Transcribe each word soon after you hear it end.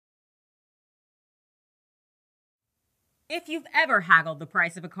If you've ever haggled the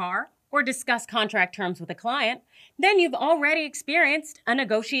price of a car or discussed contract terms with a client, then you've already experienced a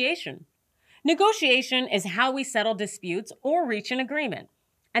negotiation. Negotiation is how we settle disputes or reach an agreement.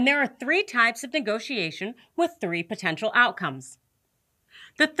 And there are 3 types of negotiation with 3 potential outcomes.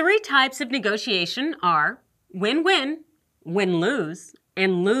 The 3 types of negotiation are win-win, win-lose,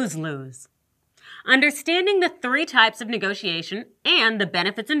 and lose-lose. Understanding the 3 types of negotiation and the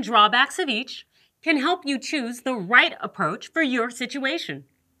benefits and drawbacks of each can help you choose the right approach for your situation.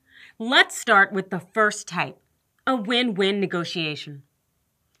 Let's start with the first type, a win-win negotiation.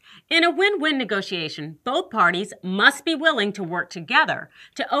 In a win-win negotiation, both parties must be willing to work together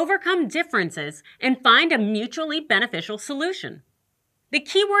to overcome differences and find a mutually beneficial solution. The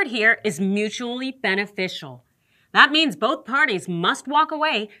key word here is mutually beneficial. That means both parties must walk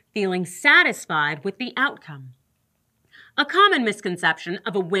away feeling satisfied with the outcome. A common misconception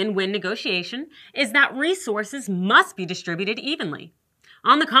of a win-win negotiation is that resources must be distributed evenly.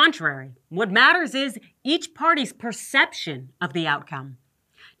 On the contrary, what matters is each party's perception of the outcome.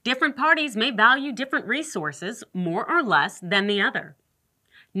 Different parties may value different resources more or less than the other.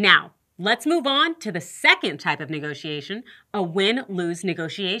 Now, let's move on to the second type of negotiation, a win-lose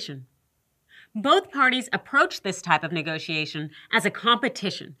negotiation. Both parties approach this type of negotiation as a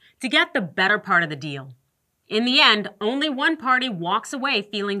competition to get the better part of the deal. In the end, only one party walks away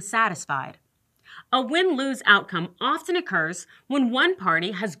feeling satisfied. A win-lose outcome often occurs when one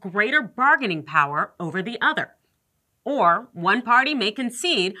party has greater bargaining power over the other, or one party may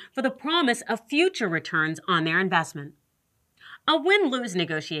concede for the promise of future returns on their investment. A win-lose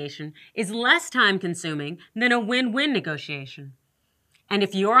negotiation is less time-consuming than a win-win negotiation. And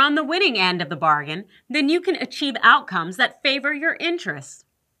if you're on the winning end of the bargain, then you can achieve outcomes that favor your interests.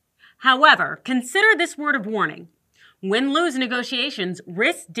 However, consider this word of warning. Win-lose negotiations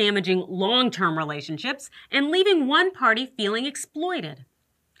risk damaging long-term relationships and leaving one party feeling exploited.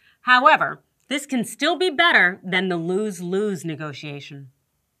 However, this can still be better than the lose-lose negotiation.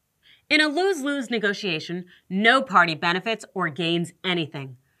 In a lose-lose negotiation, no party benefits or gains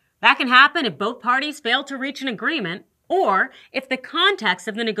anything. That can happen if both parties fail to reach an agreement or if the context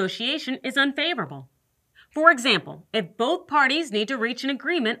of the negotiation is unfavorable. For example, if both parties need to reach an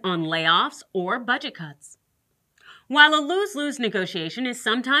agreement on layoffs or budget cuts. While a lose-lose negotiation is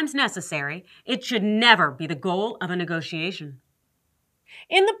sometimes necessary, it should never be the goal of a negotiation.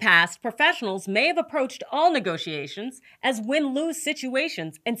 In the past, professionals may have approached all negotiations as win-lose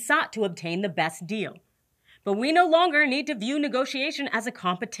situations and sought to obtain the best deal. But we no longer need to view negotiation as a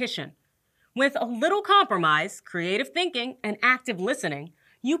competition. With a little compromise, creative thinking, and active listening,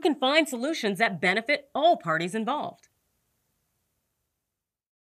 you can find solutions that benefit all parties involved.